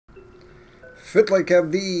Fit like a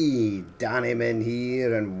bee, Danny Min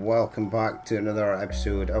here, and welcome back to another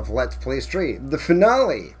episode of Let's Play Stray, the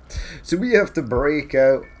finale. So we have to break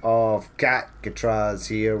out of Catcatraz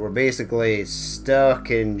here. We're basically stuck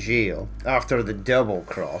in jail after the double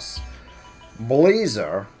cross.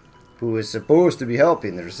 Blazer, who is supposed to be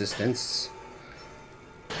helping the resistance,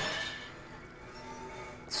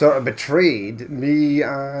 sort of betrayed me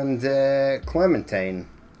and Clementine.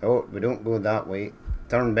 Oh, we don't go that way.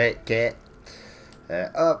 Turn back, cat.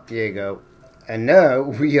 Up you go. And now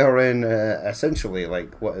we are in essentially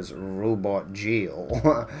like what is robot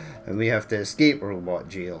jail. And we have to escape robot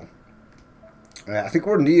jail. I think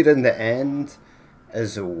we're nearing the end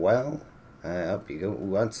as well. Up you go.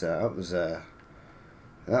 Ooh, that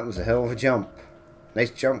was a hell of a jump.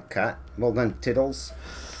 Nice jump, cat. Well done, Tiddles.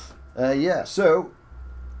 Yeah, so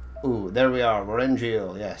ooh, there we are. We're in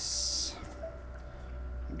jail, yes.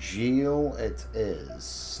 Jail it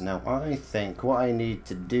is. Now I think what I need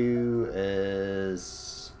to do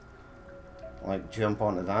is like jump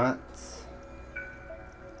onto that.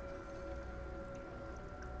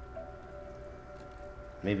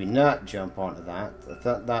 Maybe not jump onto that. I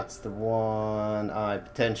thought that's the one I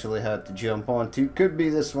potentially had to jump onto. Could be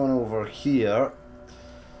this one over here.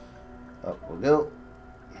 Up we go.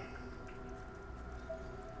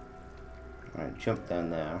 Alright, jump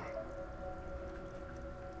down there.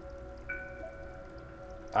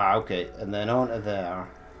 Ah, okay, and then onto there.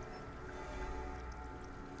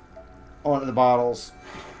 Onto the bottles.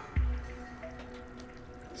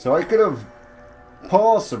 So I could have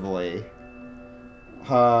possibly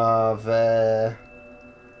have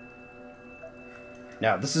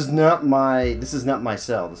now this is not my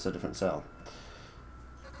cell, this is a different cell.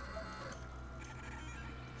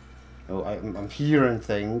 Oh, I'm hearing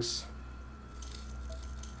things.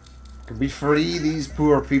 Can we free these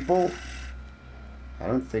poor people? I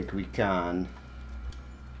don't think we can.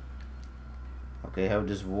 Okay, how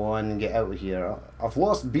does one get out of here? I've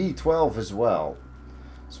lost B12 as well.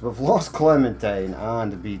 So we've lost Clementine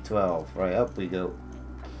and B12. Right, up we go.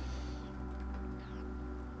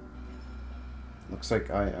 Looks like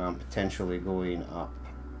I am potentially going up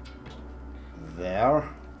there.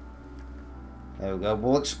 There we go.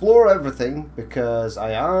 We'll explore everything because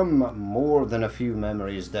I am more than a few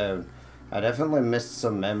memories down. I definitely missed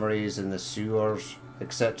some memories in the sewers,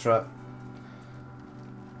 etc.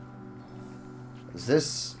 Is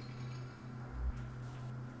this...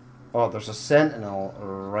 Oh, there's a sentinel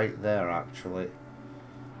right there, actually.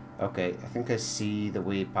 Okay, I think I see the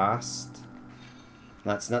way past.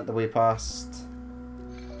 That's not the way past.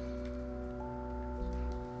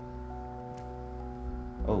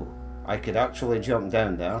 Oh, I could actually jump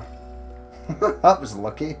down there. That was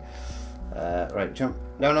lucky. Right, jump.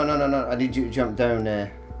 No. I need you to jump down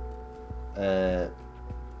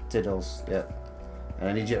Tiddles, yeah. And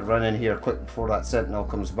I need you to run in here quick before that sentinel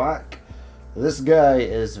comes back. This guy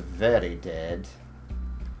is very dead.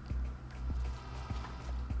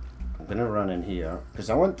 I'm gonna run in here because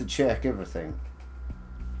I want to check everything.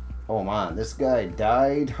 Oh man, this guy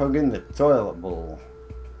died hugging the toilet bowl.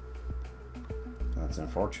 That's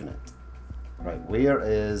unfortunate. Right, where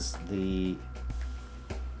is the...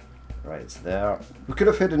 Right, it's there. We could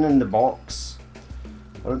have hidden in the box.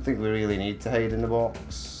 I don't think we really need to hide in the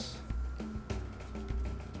box.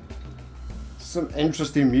 Some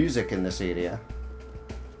interesting music in this area.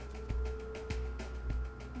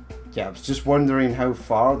 Yeah, I was just wondering how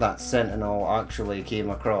far that sentinel actually came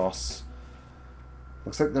across.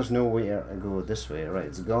 Looks like there's nowhere to go this way. Right,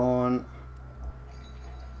 it's gone.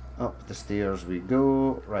 Up the stairs we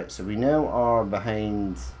go. Right, so we now are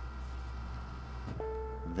behind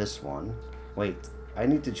this one. Wait, I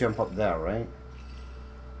need to jump up there, right?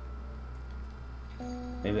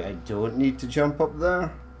 Maybe I don't need to jump up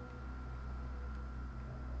there?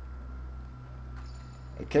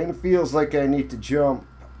 It kind of feels like I need to jump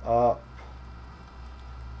up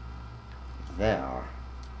there.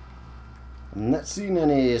 I'm not seeing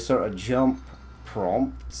any sort of jump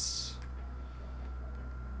prompts.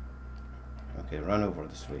 Okay, run over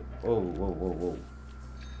this way. Whoa.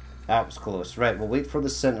 That was close. Right, we'll wait for the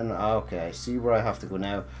sentinel. Okay, I see where I have to go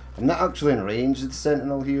now. I'm not actually in range of the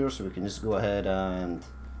sentinel here, so we can just go ahead and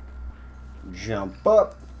jump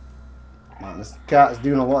up. Man, this cat is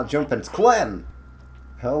doing a lot of jumping. It's Clem!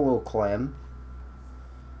 Hello, Clem.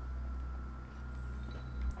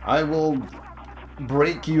 I will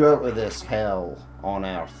break you out of this hell on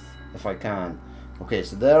earth, if I can. Okay,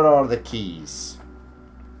 so there are the keys.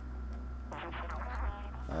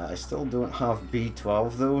 I still don't have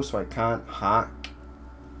B12 though, so I can't hack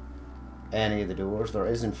any of the doors. There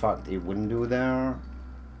is in fact a window there.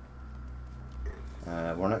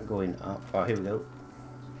 We're not going up. Oh, here we go.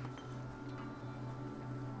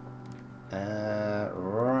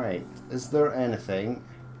 Right. Is there anything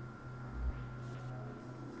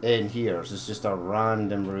in here? This is just a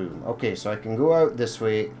random room. Okay, so I can go out this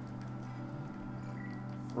way,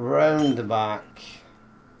 round the back,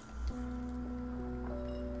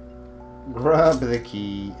 grab the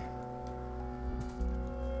key.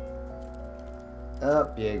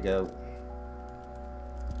 Up you go.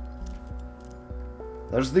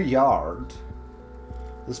 There's the yard.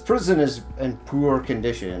 This prison is in poor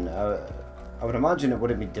condition. I would imagine it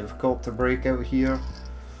wouldn't be difficult to break out here.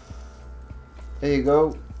 There you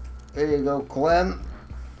go. There you go, Clem.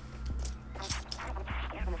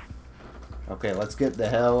 Okay, let's get the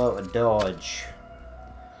hell out of Dodge.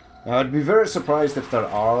 Now, I'd be very surprised if there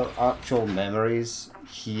are actual memories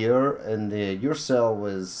here, and your cell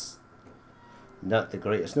was not the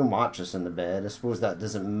greatest. No mattress in the bed. I suppose that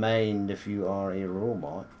doesn't mind if you are a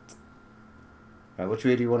robot. Right, which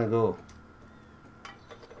way do you want to go?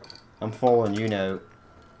 I'm following you now,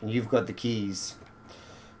 and you've got the keys.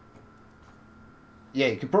 Yeah,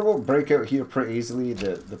 you could probably break out here pretty easily.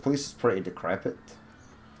 The place is pretty decrepit.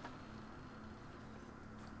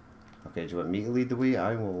 Okay, do you want me to lead the way?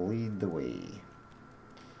 I will lead the way.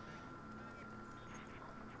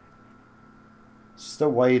 It's just a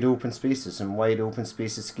wide open spaces, and wide open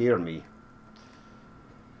spaces scare me.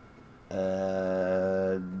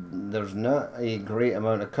 There's not a great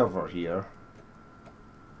amount of cover here.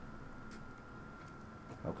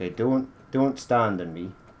 Okay, don't stand on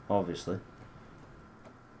me, obviously.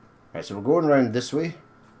 Right, so we're going around this way.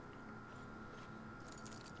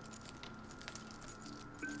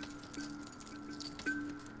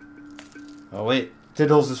 Oh wait,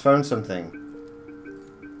 Tiddles has found something.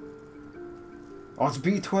 Oh, it's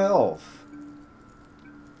B12.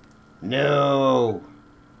 No.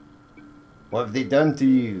 What have they done to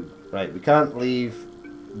you? Right, we can't leave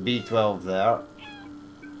B12 there.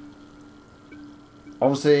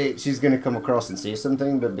 Obviously, she's going to come across and say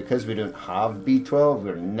something, but because we don't have B12,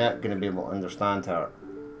 we're not going to be able to understand her.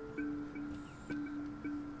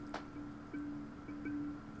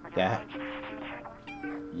 Yeah.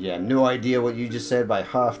 Yeah, no idea what you just said, but I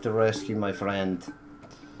have to rescue my friend.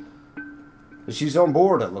 But she's on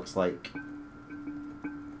board, it looks like.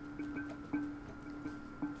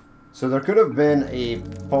 So there could have been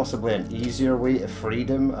possibly an easier way to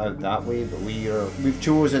freedom out that way, but we've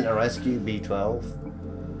chosen to rescue B12.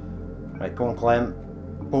 Right, come on, Clem.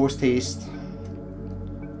 Post haste.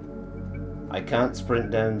 I can't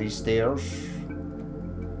sprint down these stairs.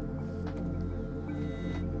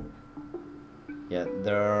 Yeah,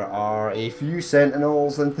 there are a few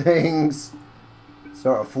sentinels and things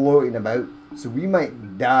sort of floating about, so we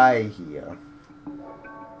might die here.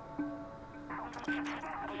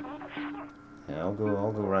 Yeah, I'll go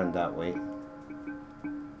around that way.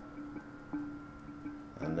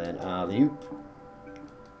 And then alley-oop.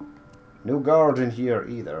 No guard in here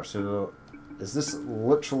either, so is this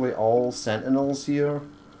literally all sentinels here?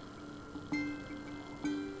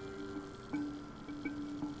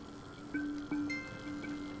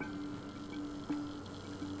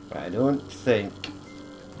 I don't think.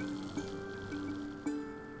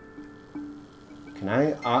 Can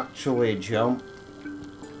I actually jump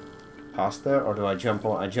past there, or do I jump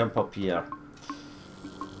on? I jump up here.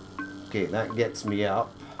 Okay, that gets me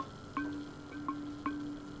up.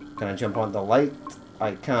 Can I jump on the light?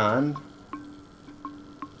 I can.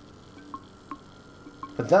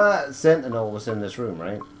 But that sentinel was in this room,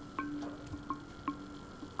 right?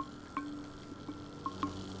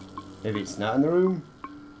 Maybe it's not in the room?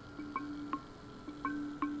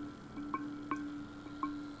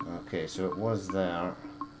 Okay, so it was there.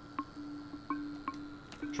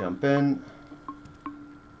 Jump in.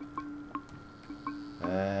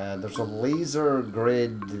 There's a laser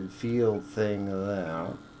grid field thing there.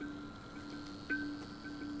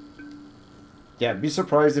 Yeah, I'd be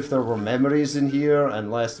surprised if there were memories in here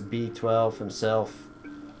unless B12 himself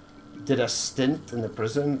did a stint in the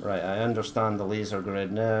prison. Right, I understand the laser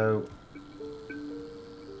grid now.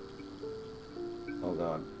 Oh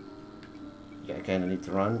god. Yeah, I kinda need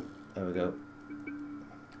to run. There we go.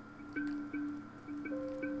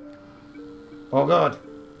 Oh god!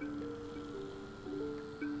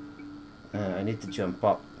 I need to jump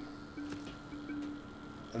up.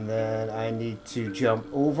 And then I need to jump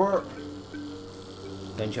over.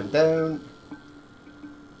 Then jump down.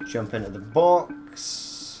 Jump into the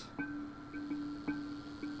box.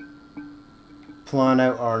 Plan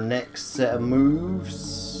out our next set of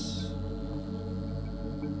moves.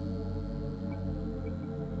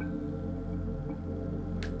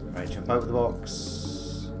 Right, jump out of the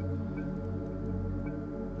box.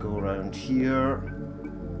 go around here.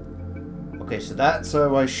 Okay, so that's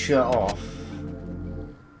how I shut off.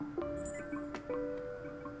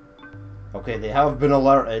 Okay, they have been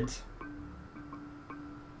alerted.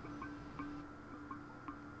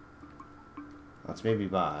 That's maybe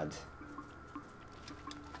bad.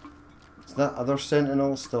 Is that other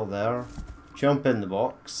sentinel still there? Jump in the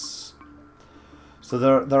box. So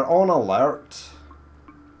they're on alert.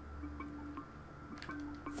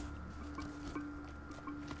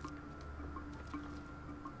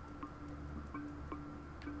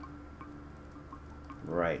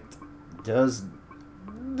 Right. Does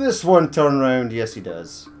this one turn around? Yes, he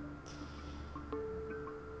does.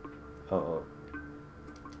 Uh-oh.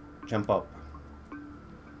 Jump up.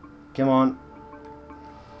 Come on.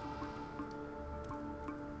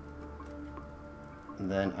 And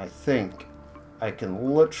then I think I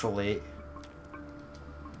can literally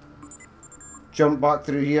jump back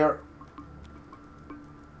through here.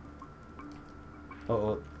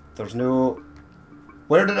 Uh-oh. There's no...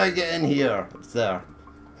 Where did I get in here? It's there.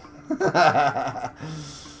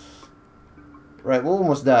 Right, we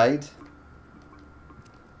almost died.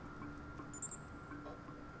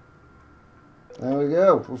 There we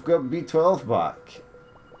go. We've got B12 back.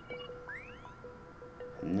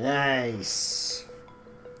 Nice.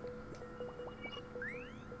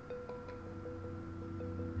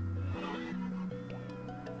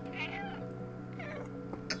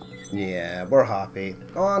 Yeah, we're happy.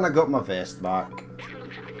 Oh, and I got my vest back.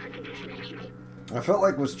 I felt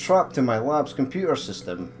like I was trapped in my lab's computer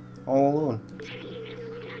system, all alone.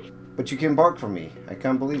 But you came back for me. I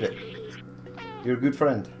can't believe it. You're a good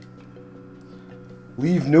friend.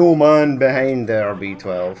 Leave no man behind there,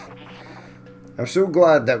 B12. I'm so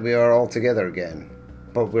glad that we are all together again.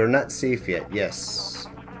 But we're not safe yet, yes.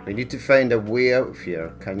 We need to find a way out of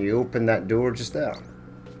here. Can you open that door just there?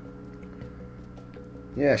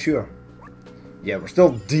 Yeah, sure. Yeah, we're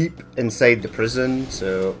still deep inside the prison,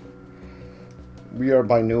 so... we are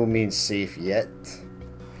by no means safe yet.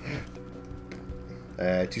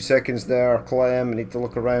 2 seconds there, Clem. I need to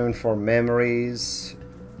look around for memories.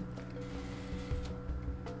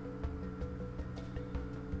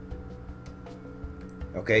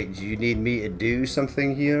 Okay, do you need me to do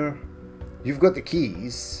something here? You've got the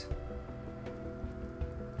keys.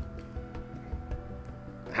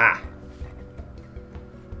 Ha!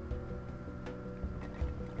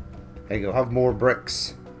 There you go, have more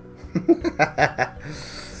bricks.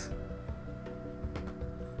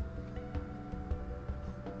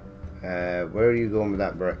 Where are you going with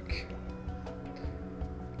that brick?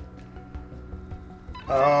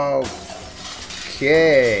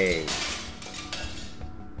 Okay.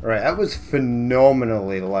 Right, that was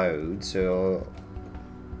phenomenally loud, so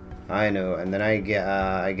I know. And then I get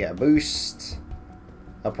a boost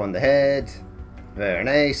up on the head. Very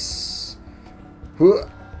nice. There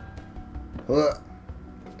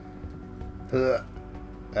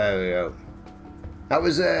we go. That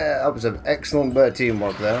was an excellent bit of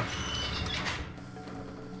teamwork there.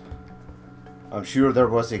 I'm sure there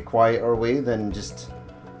was a quieter way than just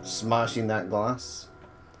smashing that glass.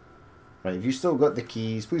 Right, have you still got the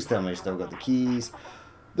keys? Please tell me you still got the keys.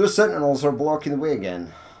 Those sentinels are blocking the way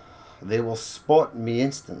again. They will spot me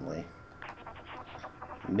instantly.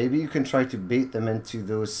 Maybe you can try to bait them into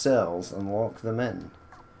those cells and lock them in.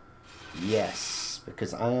 Yes,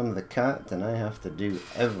 because I am the cat and I have to do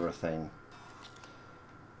everything.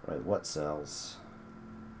 Right, what cells?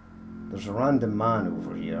 There's a random man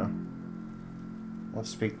over here. Let's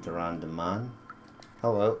speak to random man.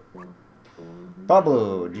 Hello.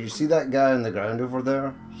 Pablo, do you see that guy on the ground over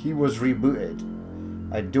there? He was rebooted.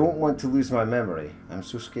 I don't want to lose my memory. I'm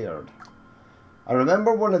so scared. I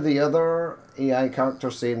remember one of the other AI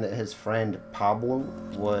characters saying that his friend Pablo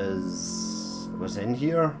was in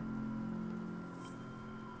here.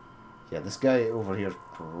 Yeah, this guy over here is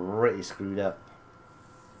pretty screwed up.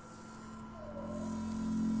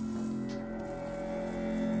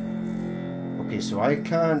 Okay, so I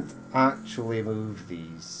can't actually move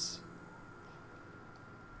these.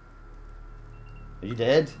 Are you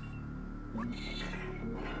dead?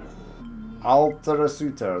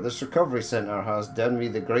 Alterasuter. This recovery center has done me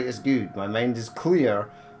the greatest good. My mind is clear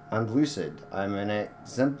and lucid. I'm an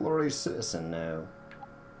exemplary citizen now.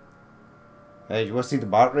 Hey, do you want to see the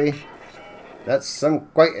battery? That's some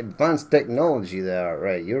quite advanced technology there.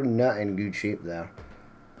 Right, you're not in good shape there.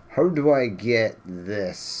 How do I get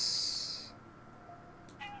this?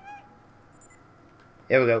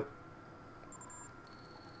 Here we go.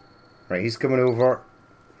 Right, he's coming over.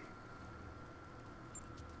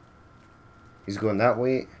 He's going that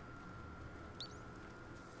way.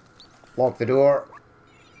 Lock the door.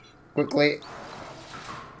 Quickly.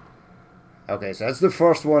 Okay, so that's the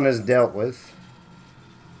first one is dealt with.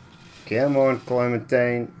 Come on,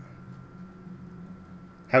 Clementine.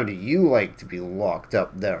 How do you like to be locked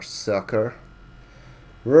up there, sucker?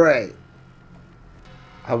 Right.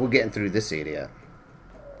 How are we getting through this area?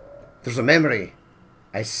 There's a memory.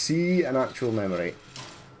 I see an actual memory.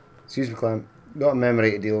 Excuse me, Clem. Got a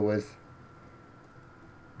memory to deal with.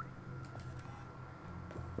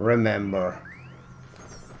 Remember.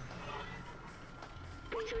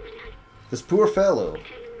 This poor fellow.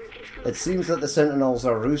 It seems that the Sentinels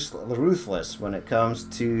are ruthless when it comes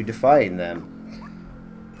to defying them.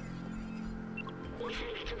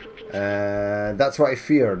 That's what I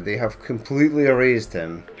feared. They have completely erased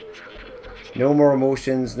him. No more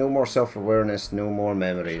emotions, no more self-awareness, no more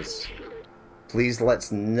memories. Please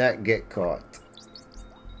let's not get caught.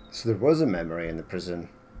 So there was a memory in the prison.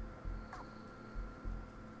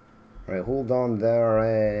 Right, hold on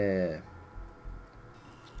there,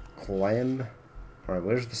 Clem. Alright,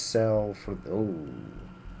 where's the cell for... Oh.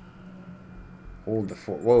 Hold the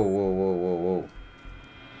fort. Whoa, whoa, whoa, whoa, whoa.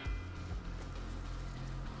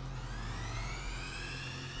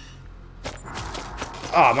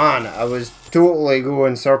 Oh man, I was totally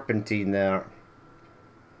going serpentine there.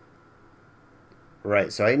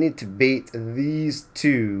 Right, so I need to bait these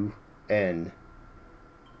two in.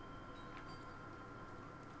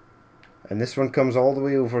 And this one comes all the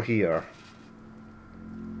way over here.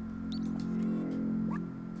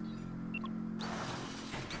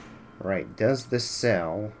 Right, does this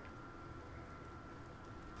cell...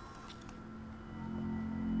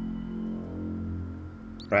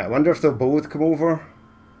 Right, I wonder if they'll both come over.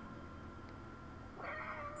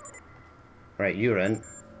 Right, you're in.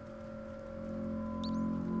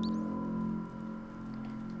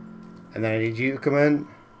 And then I need you to come in.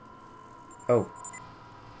 Oh.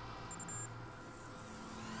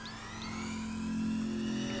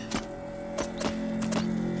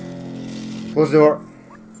 Close the door.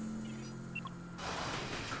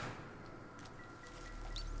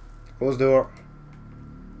 Close the door.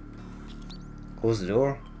 Close the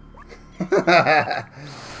door. Right,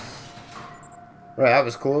 that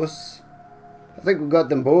was close. I think we got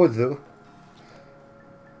them both though.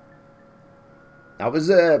 That was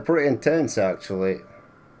pretty intense actually.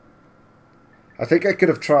 I think I could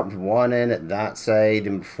have trapped one in at that side,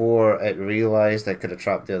 and before it realised I could have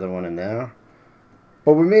trapped the other one in there.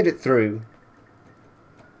 But we made it through.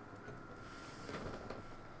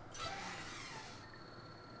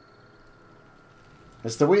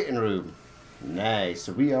 It's the waiting room. Nice,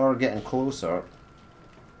 so we are getting closer.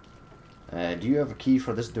 Do you have a key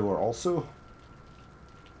for this door also?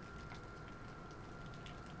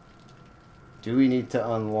 Do we need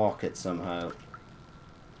to unlock it somehow?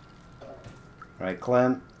 Right,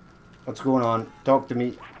 Clem, what's going on? Talk to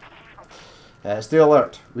me. Stay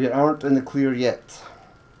alert. We aren't in the clear yet.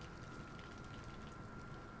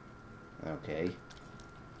 Okay.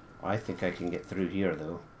 I think I can get through here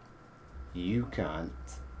though. You can't,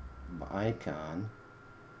 but I can.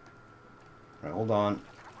 Right, hold on.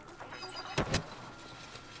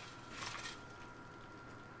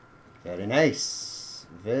 Very nice.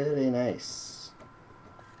 Very nice.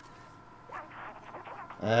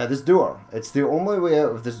 This door. It's the only way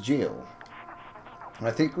out of this jail.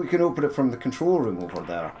 I think we can open it from the control room over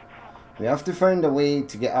there. We have to find a way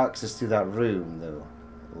to get access to that room, though.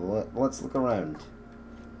 Let's look around.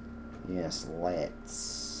 Yes,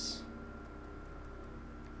 let's.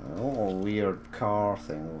 Oh, a weird car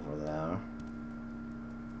thing over there.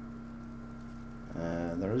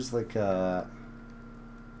 There is like a...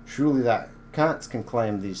 Surely that cats can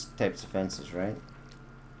climb these types of fences, right?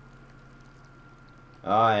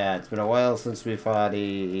 Oh yeah, it's been a while since we've had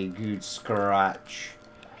a good scratch.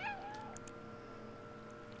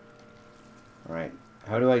 Right,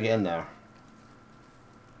 how do I get in there?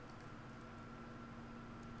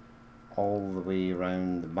 All the way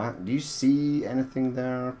around the back. Do you see anything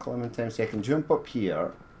there, Clementine? See, I can jump up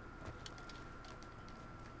here.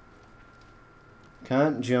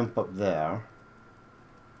 Can't jump up there.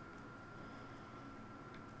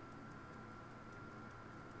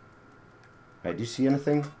 Right, do you see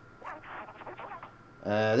anything?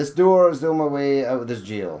 This door is the only way out of this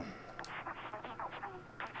jail.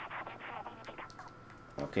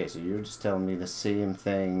 Okay, so you're just telling me the same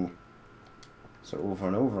thing, so over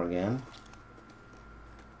and over again.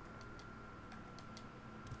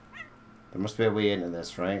 There must be a way into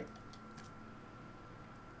this, right?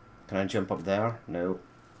 Can I jump up there? No.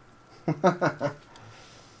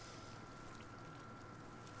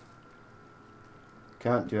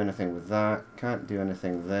 Can't do anything with that. Can't do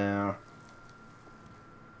anything there.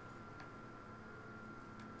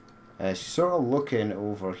 She's sort of looking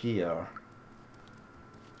over here.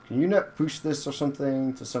 Can you not push this or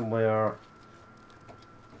something to somewhere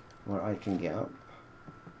where I can get up?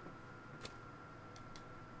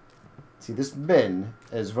 See, this bin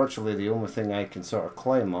is virtually the only thing I can sort of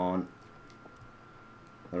climb on.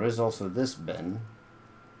 There is also this bin.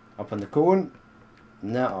 Up in the cone.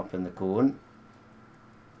 Not up in the cone.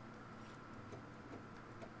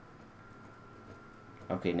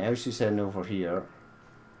 Okay, now she's heading over here.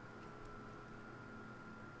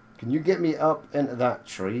 Can you get me up into that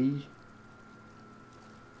tree?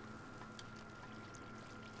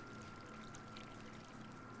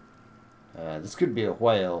 This could be a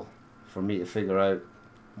while for me to figure out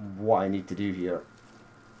what I need to do here.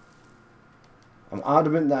 I'm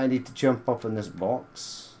adamant that I need to jump up in this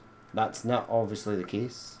box. That's not obviously the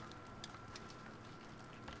case.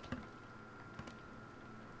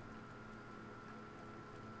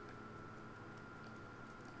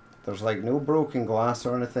 There's like no broken glass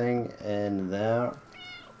or anything in there.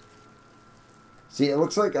 See, it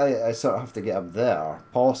looks like I sort of have to get up there,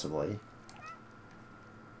 possibly.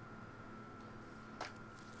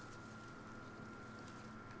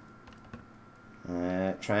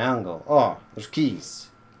 Triangle. Oh, there's keys.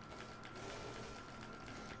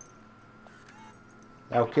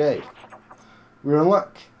 Okay. We're in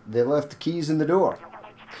luck. They left the keys in the door.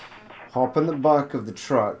 Hop in the back of the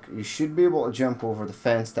truck. You should be able to jump over the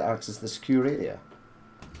fence to access the secure area.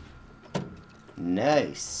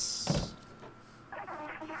 Nice.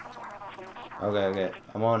 Okay.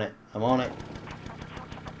 I'm on it.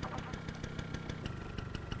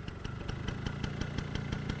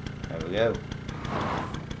 There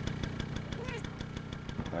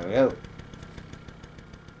we go.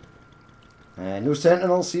 No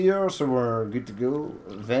sentinels here, so we're good to go.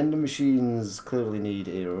 Vending machines clearly need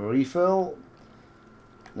a refill.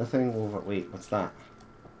 Nothing over... Wait, what's that?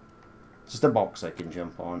 Just a box I can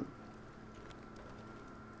jump on.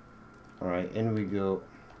 Alright, in we go.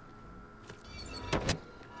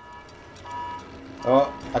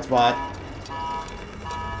 Oh, that's bad.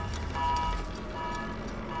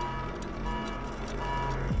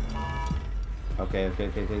 Okay,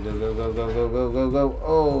 go.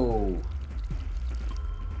 Oh!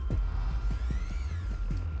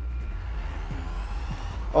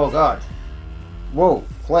 Oh god. Whoa,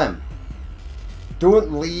 Clem.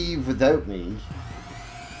 Don't leave without me.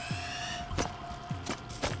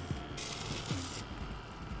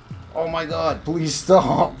 Oh my god, please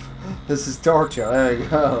stop. This is torture. There we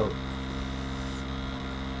go.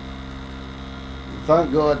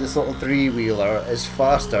 Thank god this little three-wheeler is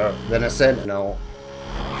faster than a sentinel.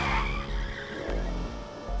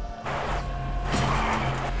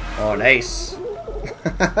 Oh, nice.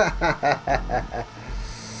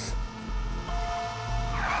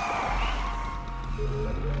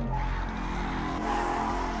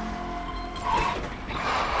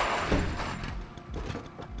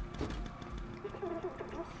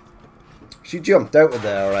 She jumped out of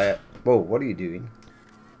there, right? Whoa, what are you doing?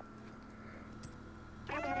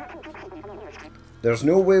 There's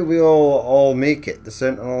no way we'll all make it. The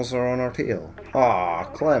sentinels are on our tail. Ah,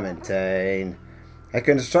 Clementine. I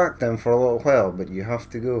can distract them for a little while, but you have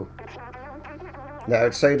to go. The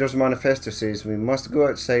Outsider's Manifesto says we must go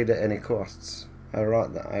outside at any costs. I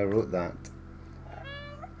wrote that.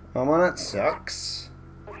 Oh man, that sucks.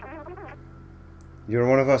 You're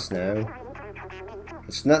one of us now.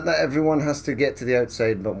 It's not that everyone has to get to the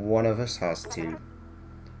outside, but one of us has to.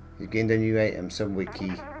 You gained a new item, some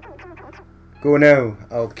wiki. Go now.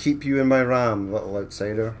 I'll keep you in my ram, little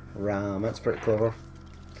outsider. Ram, that's pretty clever.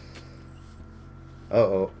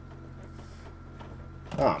 Uh-oh.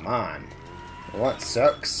 Oh man. Well, that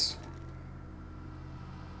sucks.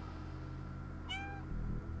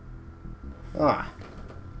 Ah.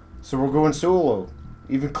 So we're going solo.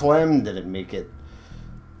 Even Clem didn't make it.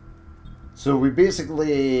 So we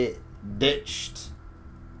basically ditched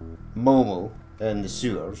Momo in the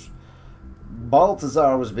sewers.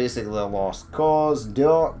 Balthazar was basically a lost cause.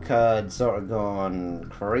 Doc had sort of gone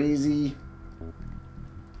crazy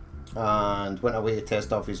and went away to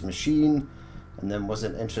test off his machine, and then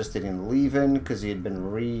wasn't interested in leaving because he had been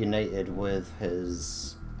reunited with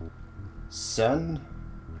his son.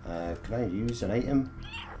 Can I use an item?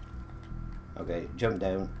 Okay, jump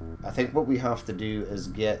down. I think what we have to do is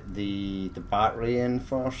get the battery in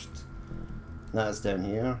first. That's down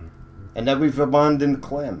here. And then we've abandoned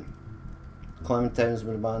Clem. Clementine's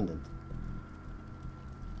been abandoned.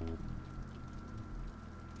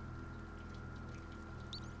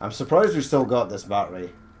 I'm surprised we still got this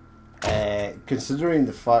battery. Considering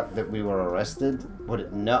the fact that we were arrested, would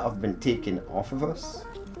it not have been taken off of us?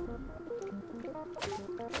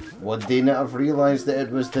 Would they not have realised that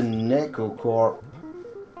it was the Neko Corp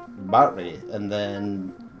battery and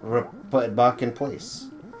then put it back in place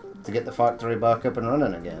to get the factory back up and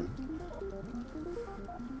running again.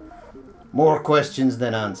 More questions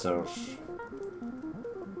than answers.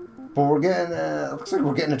 But we're getting, looks like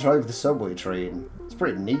we're getting to drive the subway train. It's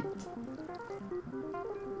pretty neat.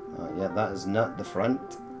 Oh yeah, that is not the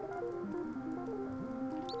front.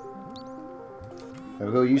 There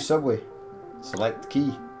we go, use subway. Select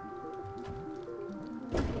key.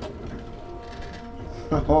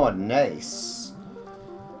 Oh, nice.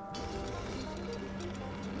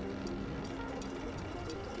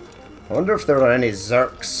 I wonder if there are any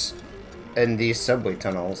Zerks in these subway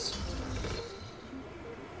tunnels.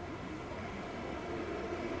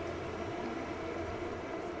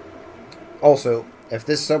 Also, if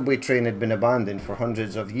this subway train had been abandoned for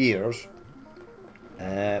hundreds of years,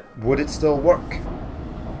 would it still work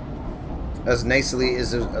as nicely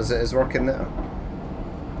as it is working now?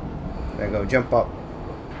 There you go, jump up.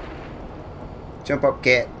 Jump up,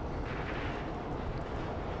 Cat.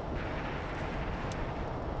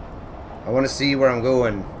 I want to see where I'm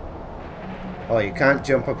going. Oh, you can't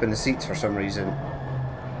jump up in the seats for some reason.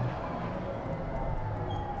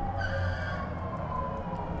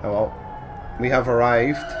 Oh well. We have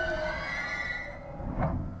arrived.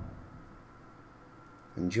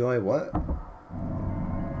 Enjoy what?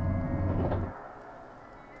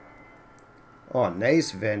 Oh,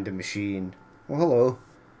 nice vending machine. Oh, hello.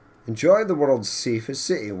 Enjoy the world's safest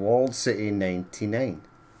city, Walled City 99.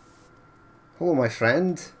 Hello, my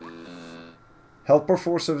friend. Helper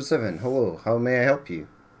 477. Hello, how may I help you?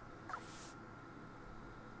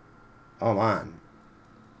 Oh man.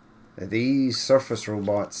 These surface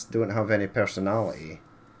robots don't have any personality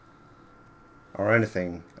or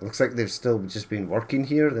anything. It looks like they've still just been working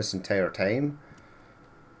here this entire time.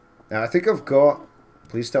 Now I think I've got...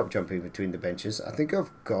 Please stop jumping between the benches. I think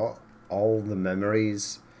I've got all the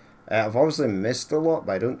memories. I've obviously missed a lot,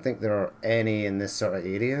 but I don't think there are any in this sort of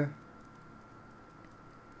area.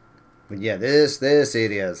 But yeah, this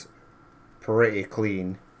area is pretty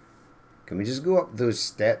clean. Can we just go up those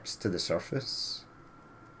steps to the surface?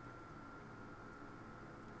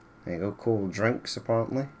 There you go, cold drinks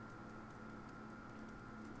apparently.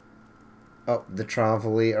 Up the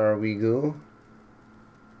travelator we go.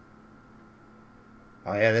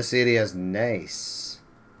 Oh yeah, this area is nice.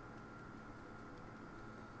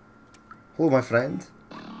 Hello, my friend.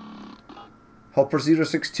 Helper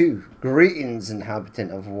 062. Greetings,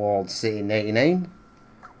 inhabitant of Walled City 99.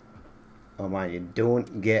 Oh man, you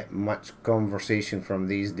don't get much conversation from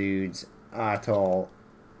these dudes at all.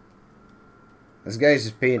 This guy's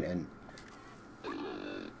just painting.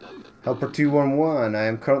 Helper 211. I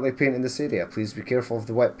am currently painting this area. Please be careful of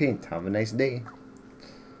the wet paint. Have a nice day.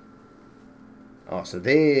 Oh, so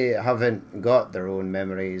they haven't got their own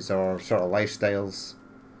memories or sort of lifestyles.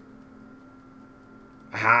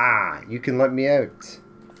 Aha! You can let me out.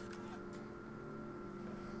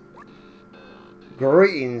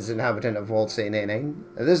 Greetings, inhabitant of Walled City 99.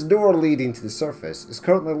 This door leading to the surface is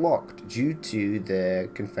currently locked due to the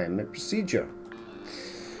confinement procedure.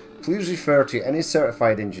 Please refer to any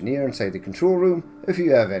certified engineer inside the control room if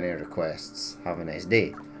you have any requests. Have a nice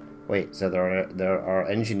day. Wait, so there are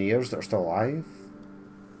engineers that are still alive?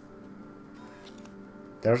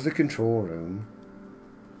 There's the control room.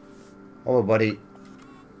 Hello, buddy.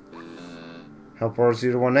 Helper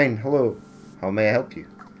 019. Hello. How may I help you?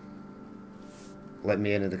 Let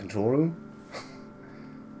me into the control room.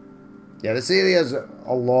 Yeah, this area is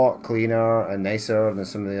a lot cleaner and nicer than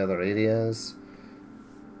some of the other areas.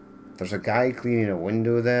 There's a guy cleaning a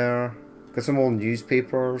window there. Got some old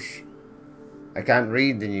newspapers. I can't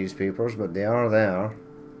read the newspapers, but they are there.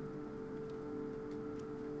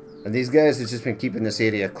 And these guys have just been keeping this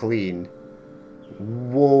area clean.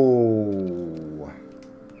 Whoa.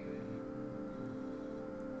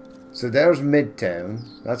 So there's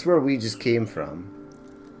Midtown. That's where we just came from.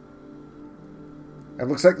 It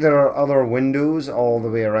looks like there are other windows all the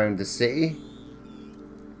way around the city,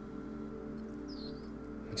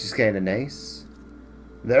 which is kind of nice.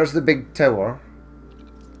 There's the big tower.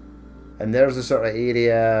 And there's the sort of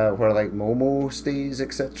area where like Momo stays,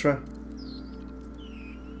 etc.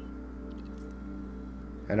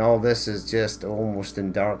 And all this is just almost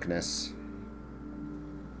in darkness.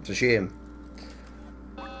 It's a shame.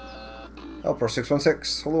 Helper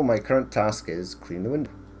 616. Hello, my current task is clean the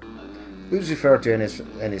window. Please refer to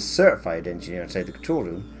any certified engineer inside the control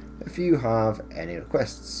room if you have any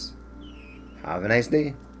requests. Have a nice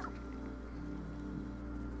day.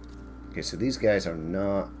 Okay, so these guys are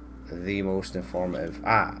not the most informative.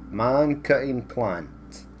 Ah, man cutting plant.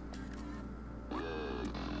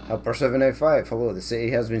 Helper 795. Hello, the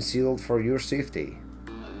city has been sealed for your safety.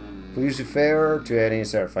 Please refer to any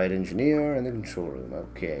certified engineer in the control room.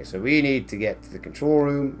 Okay, so we need to get to the control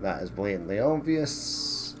room. That is blatantly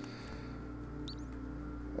obvious.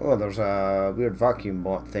 Oh, there's a weird vacuum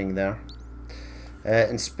bot thing there.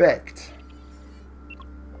 Inspect.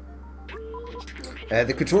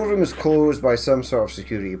 The control room is closed by some sort of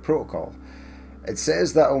security protocol. It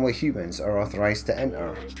says that only humans are authorized to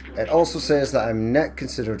enter. It also says that I'm not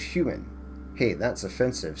considered human. Hey, that's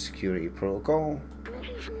offensive, security protocol.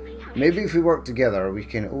 Maybe if we work together, we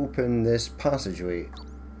can open this passageway.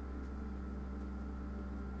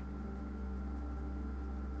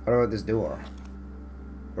 What about this door?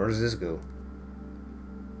 Where does this go?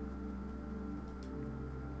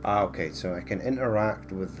 Ah, okay, so I can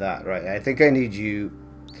interact with that. Right, I think I need you.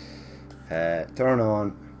 Turn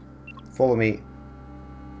on. Follow me.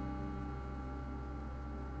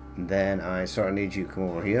 And then I sort of need you to come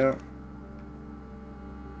over here.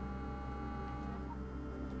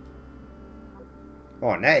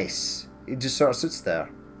 Oh, nice. He just sort of sits there.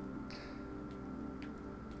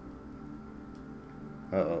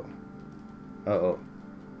 Uh-oh. Uh-oh.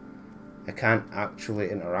 I can't actually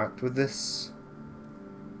interact with this.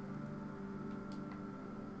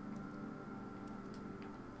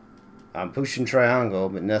 I'm pushing triangle,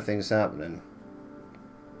 but nothing's happening.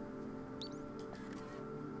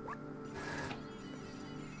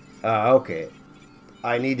 Ah, okay.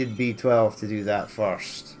 I needed B12 to do that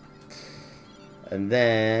first. And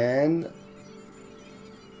then...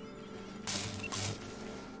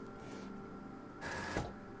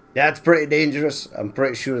 That's pretty dangerous. I'm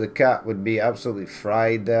pretty sure the cat would be absolutely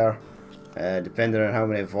fried there. Depending on how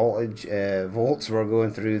many volts we're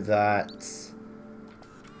going through that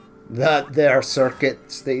there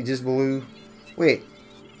circuits that he just blew. Wait.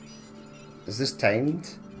 Is this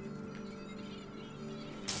timed?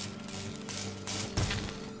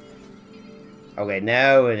 Okay,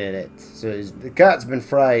 now it did it. So the cat's been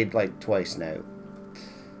fried like twice now.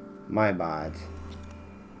 My bad.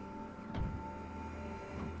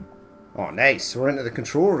 Oh, nice. We're into the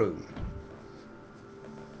control room.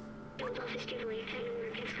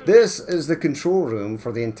 This is the control room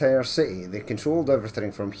for the entire city. They controlled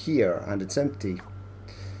everything from here, and it's empty.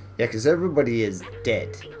 Yeah, because everybody is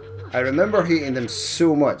dead. I remember hating them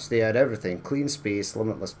so much. They had everything. Clean space,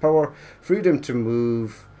 limitless power, freedom to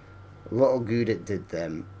move. Little good it did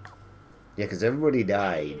them. Yeah, because everybody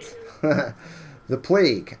died. The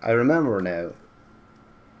plague. I remember now.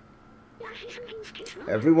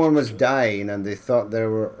 Everyone was dying, and they thought they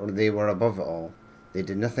were above it all. They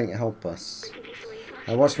did nothing to help us.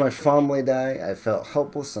 I watched my family die. I felt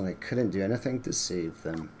helpless, and I couldn't do anything to save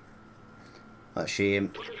them. A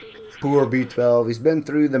shame. Poor B12. He's been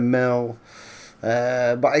through the mill.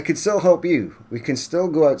 But I could still help you. We can still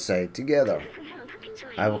go outside together.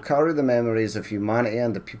 I will carry the memories of humanity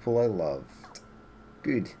and the people I loved.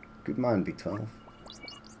 Good. Good man, B12.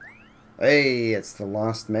 Hey, it's the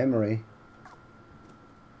last memory.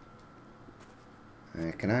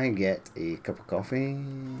 Can I get a cup of coffee?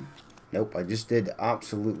 Nope, I just did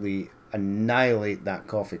absolutely annihilate that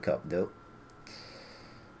coffee cup, though.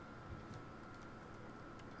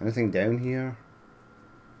 Anything down here?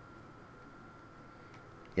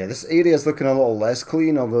 Yeah, this area is looking a little less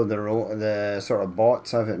clean, although the sort of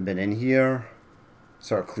bots haven't been in here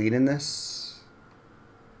sort of cleaning this.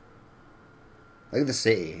 Look at the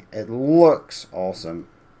city. It looks awesome.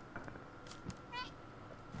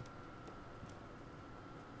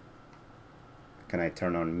 Can I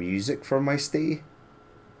turn on music for my stay?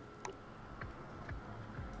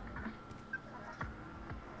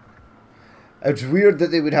 It's weird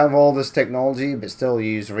that they would have all this technology but still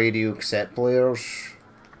use radio cassette players.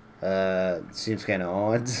 Seems kind of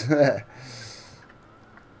odd.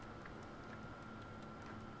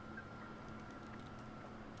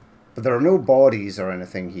 But there are no bodies or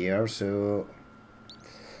anything here, so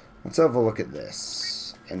let's have a look at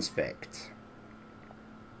this. Inspect.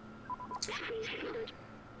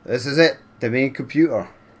 This is it, the main computer.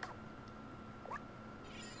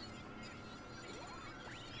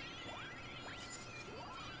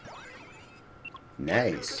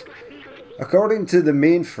 Nice. According to the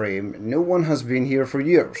mainframe, no one has been here for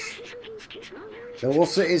years. The whole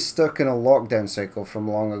city is stuck in a lockdown cycle from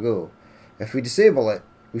long ago. If we disable it,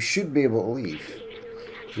 we should be able to leave.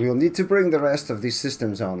 We will need to bring the rest of these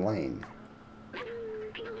systems online.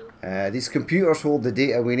 These computers hold the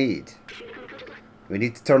data we need. We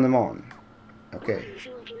need to turn them on. Okay.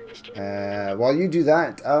 While you do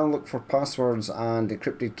that, I'll look for passwords and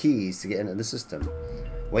encrypted keys to get into the system.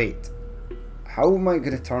 Wait. How am I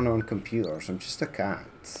going to turn on computers? I'm just a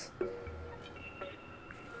cat.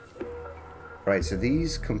 Right, so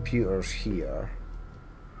these computers here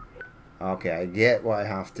Okay, I get what I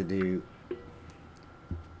have to do.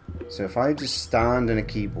 So if I just stand on a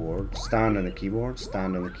keyboard, stand on the keyboard,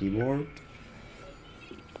 stand on the keyboard,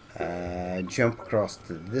 jump across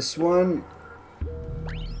to this one,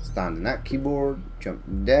 stand on that keyboard, jump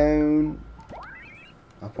down,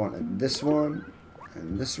 up onto this one,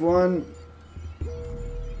 and this one,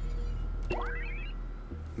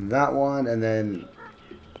 that one, and then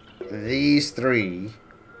these three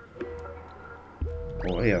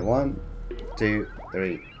over here. 1, 2,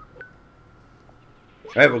 3.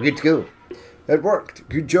 Right, we're good to go. It worked.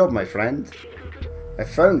 Good job, my friend. I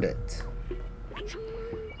found it.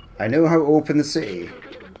 I know how to open the city.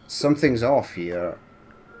 Something's off here.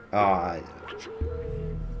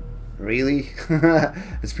 Really?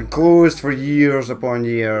 It's been closed for years upon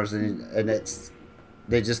years, and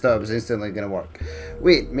they just thought it was instantly going to work.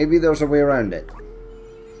 Wait, maybe there's a way around it.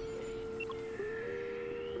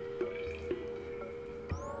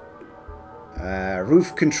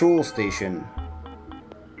 Roof control station.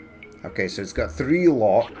 Okay, so it's got 3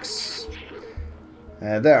 locks.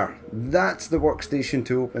 There. That's the workstation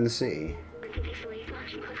to open the city.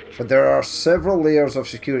 But there are several layers of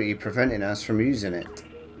security preventing us from using it.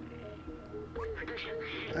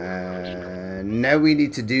 Now we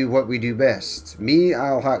need to do what we do best. Me,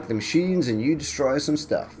 I'll hack the machines and you destroy some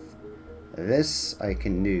stuff. This I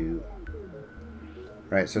can do.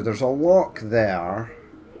 Right, so there's a lock there.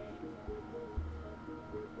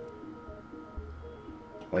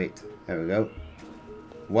 Wait, there we go.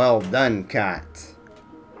 Well done, cat.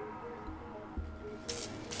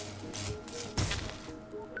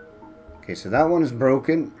 Okay, so that one is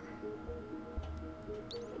broken.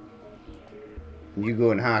 You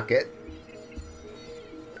go and hack it.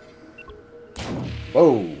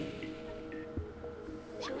 Whoa!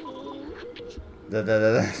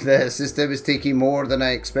 The system is taking more than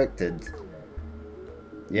I expected.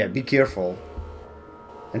 Yeah, be careful.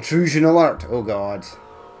 Intrusion alert! Oh god.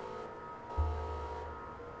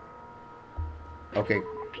 Okay.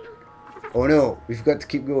 Oh no, we've got to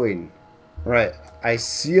keep going. Right, I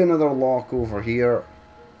see another lock over here.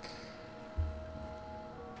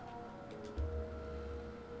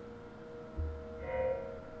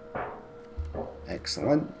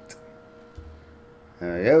 Excellent.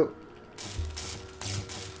 There we go.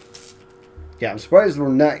 Yeah, I'm surprised we're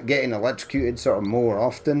not getting electrocuted sort of more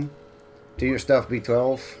often. Do your stuff,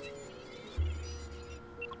 B12.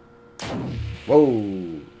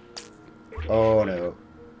 Whoa. Oh no.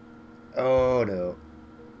 Oh no.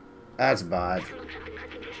 That's bad.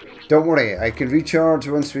 Don't worry, I can recharge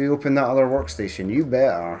once we open that other workstation. You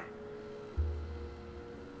better.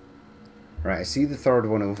 Right, I see the third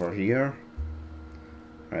one over here.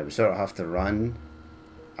 Right, we sort of have to run.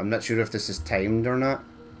 I'm not sure if this is timed or not.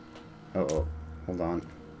 Uh-oh. Hold on.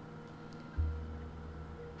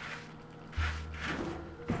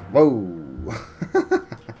 Whoa!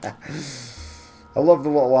 I love the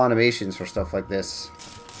little animations for stuff like this.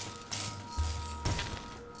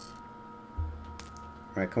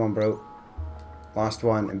 Right, come on, bro. Last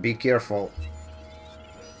one, and be careful.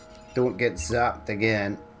 Don't get zapped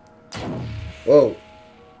again. Whoa!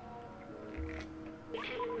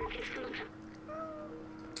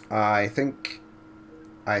 I think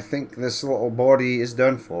this little body is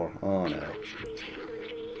done for. Oh no.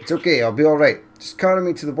 It's okay, I'll be alright. Just carry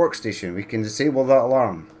me to the workstation. We can disable that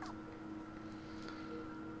alarm.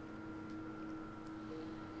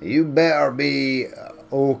 You better be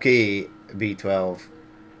okay, B12.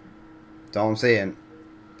 That's all I'm saying.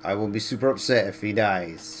 I will be super upset if he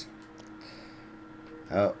dies.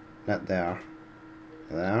 Oh, not there.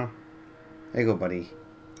 There. There you go, buddy.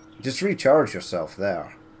 Just recharge yourself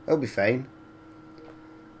there. It'll be fine.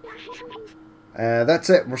 That's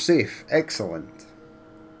it. We're safe. Excellent.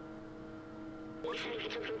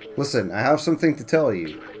 Listen, I have something to tell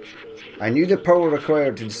you. I knew the power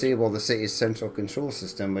required to disable the city's central control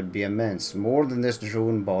system would be immense, more than this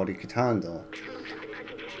drone body could handle.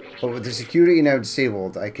 But with the security now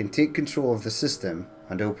disabled, I can take control of the system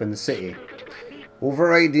and open the city.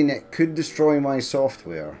 Overriding it could destroy my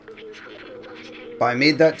software. But I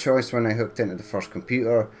made that choice when I hooked into the first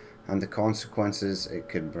computer, and the consequences it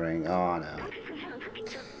could bring. Oh no.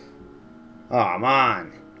 Oh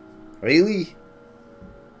man. Really?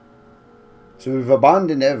 So we've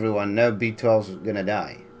abandoned everyone, now B12's gonna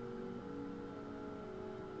die.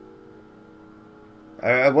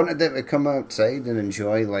 I wanted them to come outside and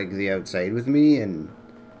enjoy like the outside with me, and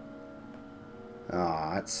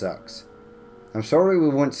ah, that sucks. I'm sorry we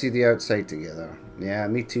won't see the outside together. Yeah,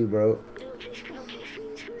 me too, bro.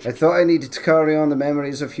 I thought I needed to carry on the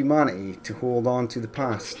memories of humanity to hold on to the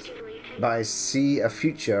past, but I see a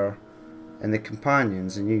future And the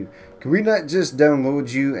companions and you. Can we not just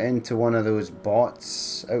download you into one of those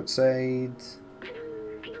bots outside?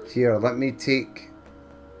 Here, let me take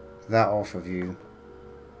that off of you.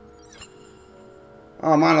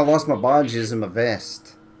 Oh man, I lost my badges and my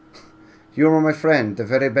vest. You were my friend, the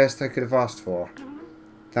very best I could have asked for.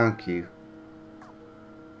 Thank you.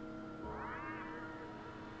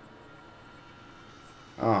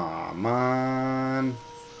 Aw, man.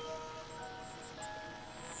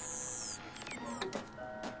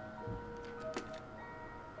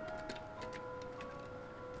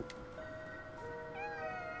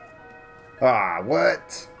 Ah,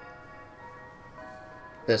 what?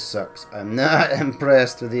 This sucks. I'm not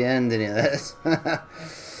impressed with the ending of this.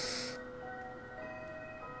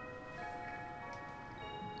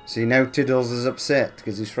 See, now Toodles is upset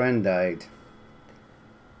because his friend died.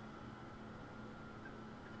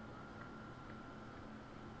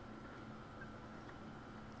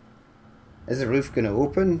 Is the roof going to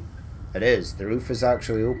open? It is. The roof is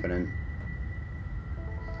actually opening.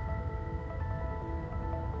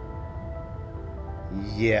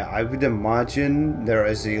 Yeah, I would imagine there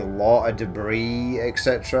is a lot of debris,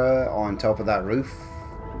 etc. on top of that roof.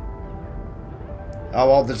 Oh,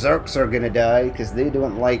 well, the Zerks are going to die because they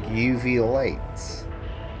don't like UV light.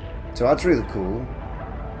 So that's really cool.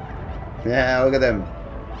 Yeah, look at them.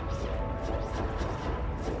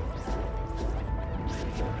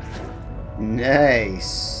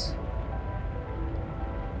 Nice.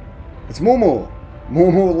 It's Momo.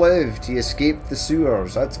 Momo lived. He escaped the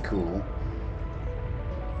sewers. That's cool.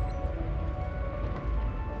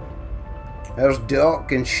 There's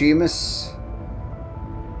Doc and Seamus.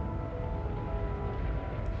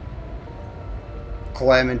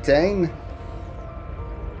 Clementine.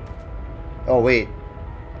 Oh wait,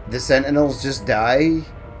 the Sentinels just die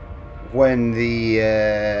when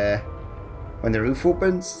the roof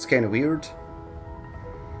opens. It's kind of weird.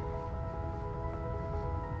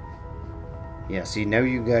 Yeah, see, now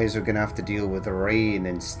you guys are gonna have to deal with the rain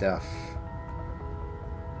and stuff.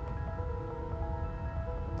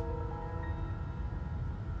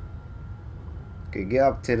 Okay, get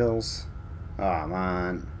up, Tiddles. Aw,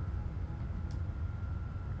 man.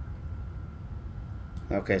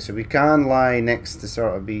 Okay, so we can lie next to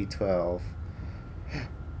sort of B12.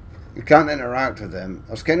 We can't interact with him.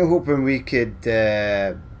 I was kind of hoping we could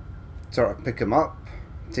sort of pick him up,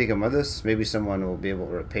 take him with us. Maybe someone will be able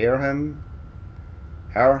to repair him.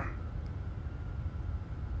 Her.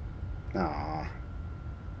 Aww.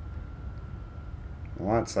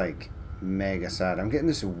 Well, that's like mega sad. I'm getting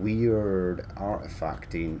this weird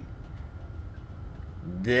artifacting.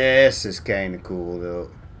 This is kind of cool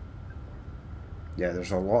though. Yeah,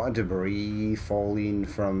 there's a lot of debris falling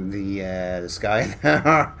from the sky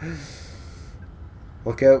there.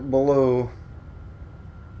 Look out below.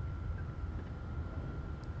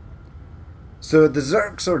 So the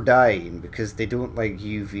Zerks are dying because they don't like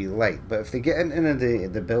UV light, but if they get into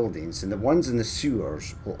the buildings, and the ones in the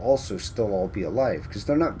sewers will also still all be alive because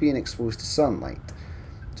they're not being exposed to sunlight.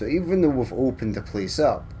 So even though we've opened the place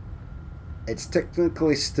up, it's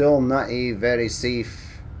technically still not a very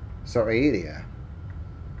safe sort of area.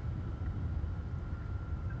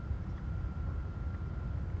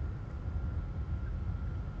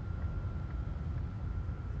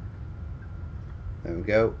 There we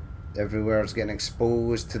go. Everywhere's getting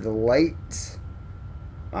exposed to the light.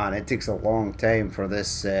 Man, it takes a long time for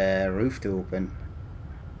this roof to open.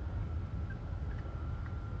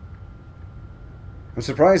 I'm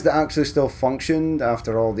surprised it actually still functioned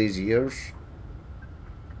after all these years.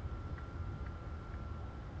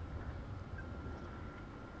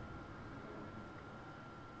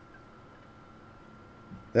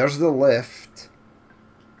 There's the lift.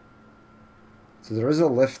 So there is a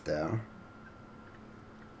lift there.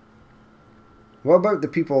 What about the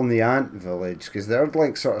people in the ant village? Because they're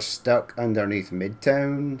like sort of stuck underneath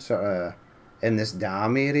Midtown, sort of in this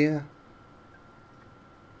dam area.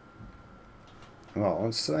 Well,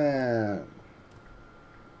 let's right,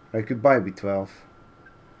 goodbye B12.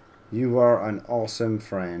 You are an awesome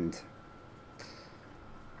friend.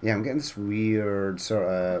 Yeah, I'm getting this weird sort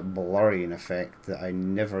of blurring effect that I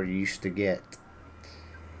never used to get.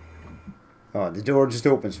 Oh, the door just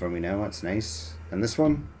opens for me now, that's nice. And this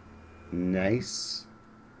one? Nice.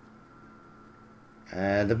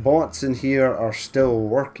 The bots in here are still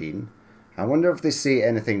working. I wonder if they say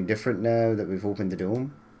anything different now that we've opened the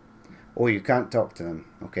dome. Oh, you can't talk to them.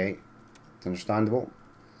 Okay. It's understandable.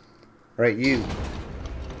 Right, you.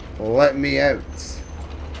 Let me out.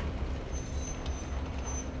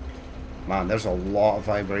 Man, there's a lot of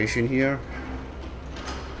vibration here.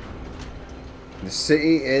 The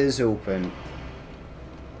city is open.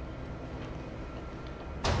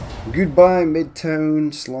 Goodbye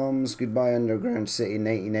Midtown Slums, goodbye Underground City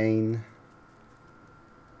 99.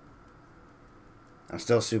 I'm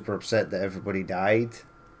still super upset that everybody died.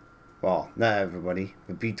 Well, not everybody,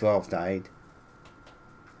 but B12 died.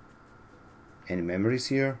 Any memories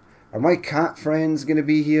here? Are my cat friends going to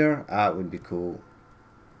be here? That would be cool.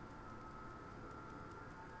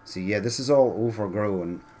 So yeah, this is all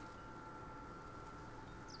overgrown.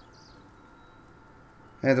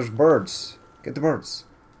 Hey, there's birds. Get the birds.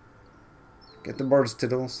 Get the birds,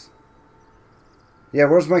 Tiddles. Yeah,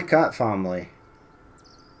 where's my cat family?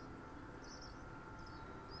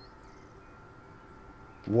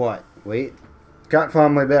 What? Wait. Cat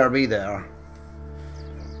family better be there.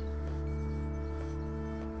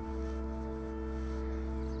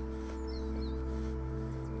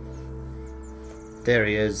 There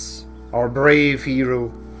he is. Our brave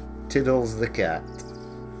hero, Tiddles the cat.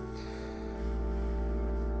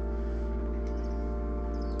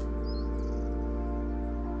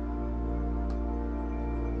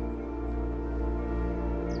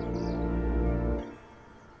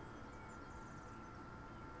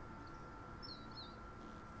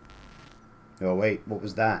 Oh wait, what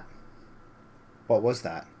was that? What was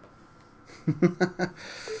that?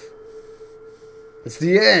 It's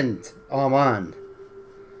the end! Oh man.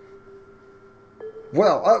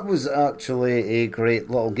 Well, that was actually a great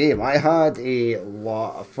little game. I had a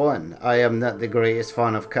lot of fun. I am not the greatest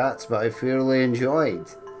fan of cats, but I fairly enjoyed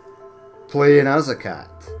playing as a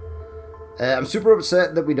cat. I'm super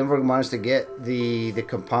upset that we never managed to get the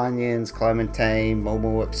companions, Clementine,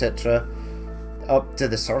 Momo, etc. up to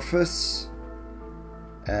the surface.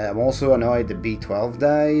 I'm also annoyed that B12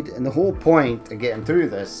 died, and the whole point of getting through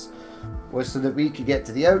this was so that we could get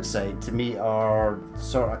to the outside to meet our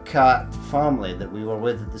sort of cat family that we were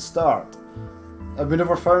with at the start. And we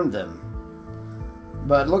never found them.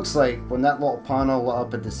 But it looks like when that little panel lit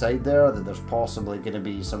up at the side there that there's possibly going to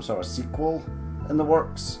be some sort of sequel in the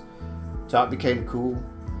works. So that'd be kind of cool.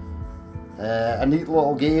 A neat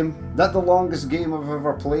little game. Not the longest game I've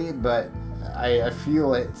ever played, but I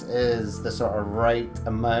feel it is the sort of right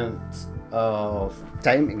amount of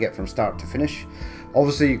time to get from start to finish.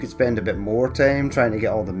 Obviously you could spend a bit more time trying to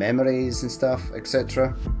get all the memories and stuff,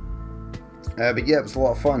 etc. But yeah, it was a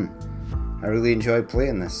lot of fun. I really enjoyed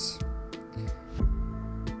playing this.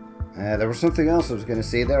 There was something else I was going to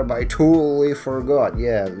say there, but I totally forgot.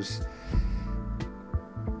 Yeah, it was...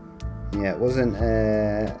 Yeah, it wasn't...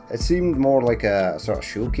 it seemed more like a sort of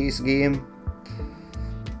showcase game.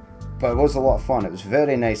 But it was a lot of fun. It was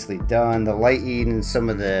very nicely done. The lighting in some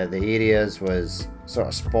of the areas was sort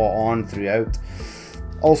of spot on throughout.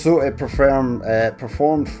 Also, it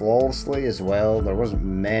performed flawlessly as well. There wasn't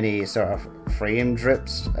many sort of frame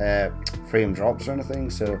drops or anything.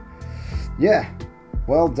 So, yeah,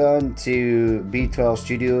 well done to B12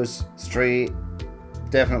 Studios. Straight,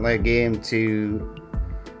 definitely a game to,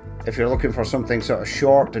 if you're looking for something sort of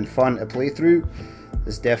short and fun to play through,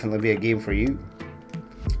 this definitely be a game for you.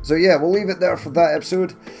 So yeah, we'll leave it there for that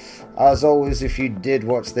episode. As always, if you did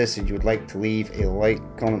watch this and you would like to leave a like,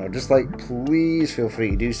 comment or dislike, please feel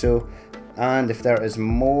free to do so. And if there is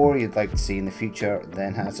more you'd like to see in the future,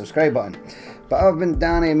 then hit the subscribe button. But I've been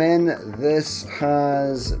Danny Men. This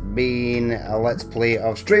has been a Let's Play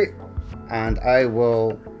of Straight, and I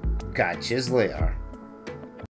will catch you later.